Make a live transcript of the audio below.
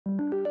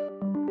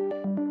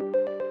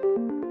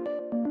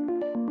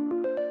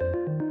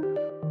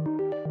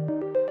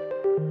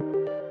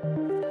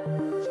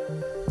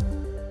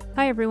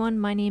Hi everyone,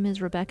 my name is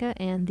Rebecca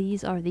and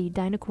these are the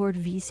Dynacord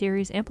V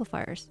Series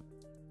amplifiers.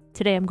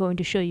 Today I'm going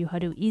to show you how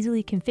to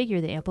easily configure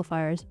the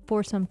amplifiers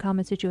for some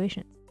common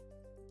situations.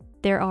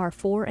 There are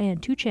 4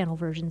 and 2 channel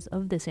versions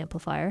of this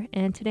amplifier,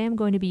 and today I'm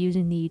going to be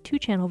using the 2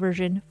 channel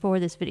version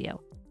for this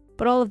video,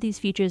 but all of these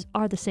features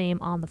are the same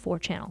on the 4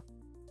 channel.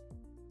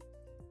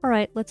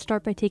 Alright, let's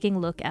start by taking a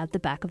look at the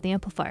back of the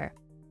amplifier.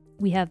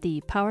 We have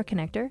the power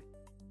connector,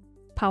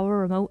 power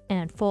remote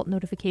and fault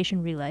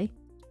notification relay,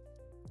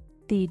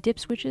 the dip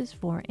switches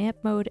for amp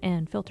mode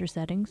and filter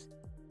settings,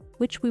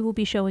 which we will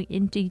be showing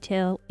in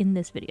detail in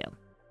this video,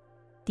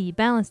 the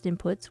balanced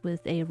inputs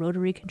with a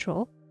rotary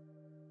control,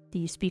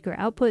 the speaker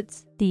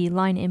outputs, the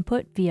line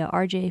input via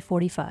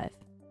RJ45.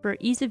 For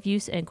ease of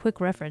use and quick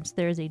reference,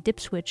 there is a dip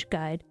switch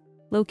guide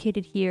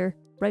located here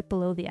right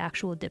below the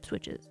actual dip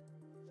switches.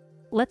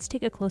 Let's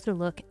take a closer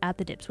look at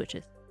the dip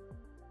switches.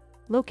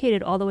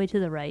 Located all the way to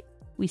the right,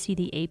 we see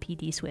the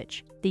APD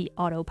switch, the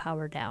auto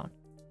power down.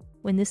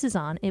 When this is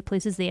on, it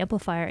places the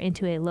amplifier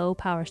into a low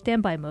power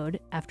standby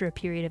mode after a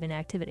period of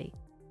inactivity.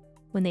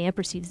 When the amp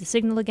receives the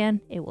signal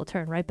again, it will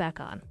turn right back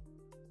on.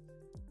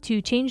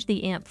 To change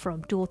the amp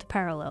from dual to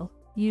parallel,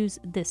 use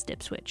this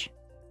dip switch.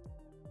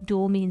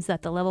 Dual means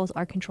that the levels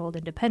are controlled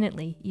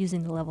independently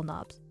using the level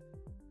knobs.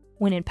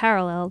 When in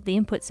parallel, the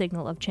input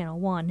signal of channel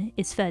 1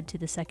 is fed to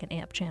the second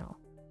amp channel.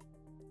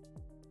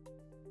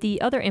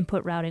 The other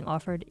input routing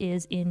offered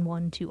is in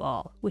 1 to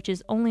all, which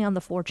is only on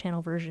the 4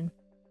 channel version,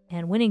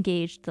 and when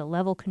engaged, the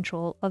level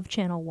control of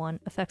channel 1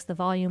 affects the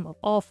volume of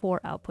all 4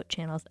 output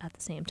channels at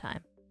the same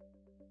time.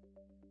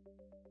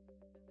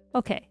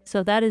 Okay,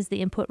 so that is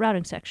the input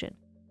routing section.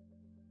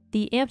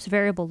 The amp's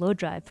variable load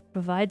drive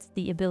provides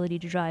the ability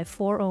to drive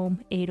 4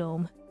 ohm, 8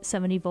 ohm,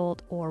 70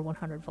 volt, or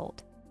 100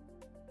 volt.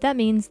 That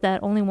means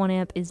that only one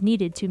amp is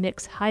needed to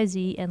mix high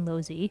Z and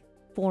low Z,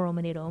 4 ohm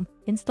and 8 ohm,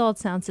 installed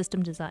sound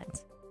system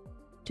designs.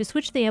 To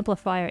switch the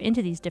amplifier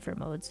into these different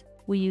modes,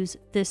 we use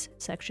this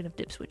section of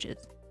dip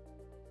switches.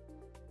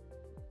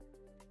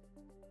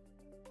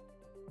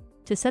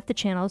 To set the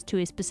channels to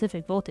a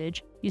specific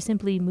voltage, you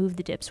simply move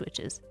the dip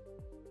switches.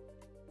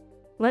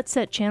 Let's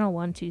set channel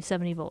 1 to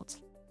 70 volts.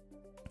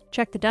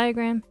 Check the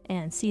diagram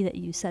and see that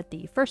you set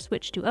the first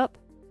switch to up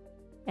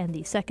and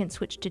the second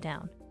switch to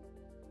down.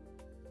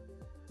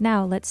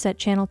 Now let's set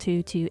channel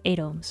 2 to 8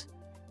 ohms.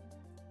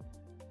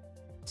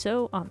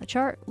 So on the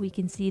chart, we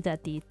can see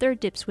that the third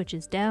dip switch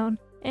is down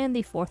and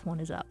the fourth one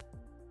is up.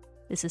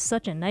 This is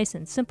such a nice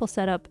and simple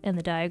setup, and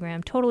the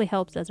diagram totally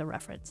helps as a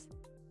reference.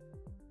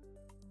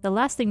 The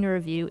last thing to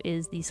review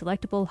is the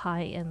selectable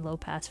high and low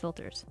pass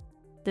filters.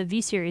 The V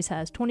Series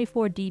has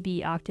 24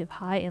 dB octave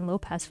high and low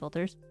pass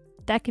filters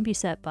that can be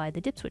set by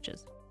the dip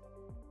switches.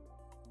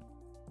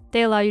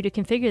 They allow you to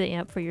configure the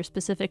amp for your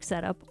specific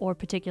setup or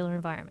particular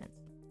environments.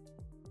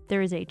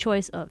 There is a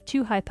choice of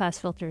 2 high pass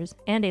filters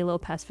and a low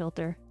pass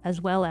filter,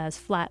 as well as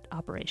flat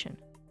operation.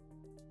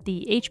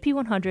 The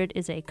HP100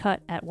 is a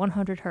cut at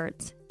 100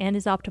 Hz and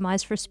is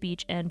optimized for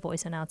speech and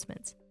voice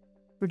announcements,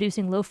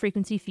 reducing low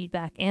frequency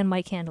feedback and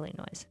mic handling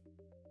noise.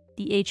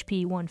 The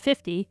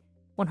HP150,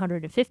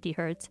 150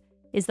 Hz,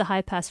 is the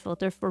high pass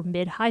filter for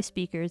mid-high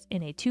speakers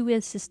in a 2-way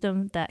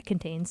system that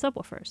contains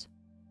subwoofers.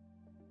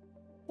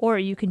 Or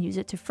you can use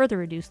it to further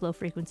reduce low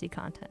frequency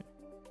content.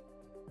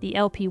 The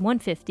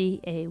LP150,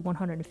 a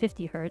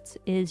 150 Hz,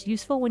 is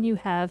useful when you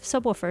have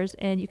subwoofers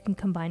and you can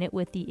combine it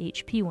with the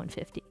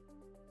HP150.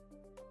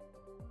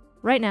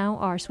 Right now,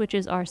 our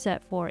switches are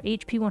set for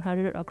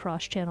HP100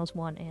 across channels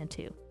 1 and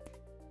 2.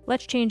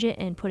 Let's change it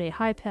and put a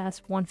high pass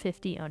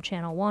 150 on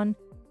channel 1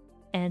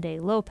 and a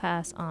low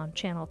pass on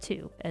channel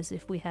 2, as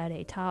if we had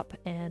a top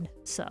and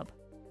sub.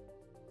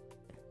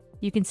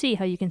 You can see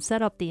how you can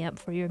set up the amp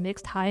for your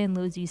mixed high and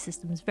low Z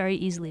systems very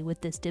easily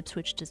with this dip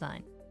switch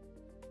design.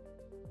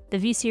 The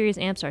V Series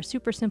amps are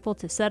super simple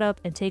to set up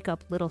and take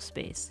up little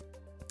space.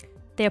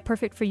 They are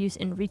perfect for use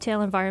in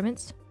retail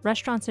environments,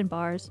 restaurants and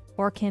bars,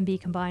 or can be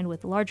combined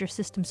with larger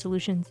system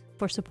solutions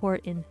for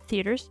support in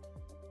theaters,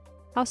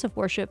 house of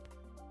worship,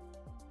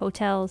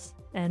 hotels,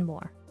 and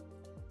more.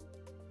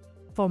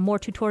 For more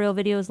tutorial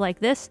videos like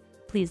this,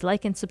 please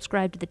like and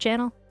subscribe to the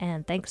channel,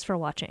 and thanks for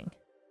watching.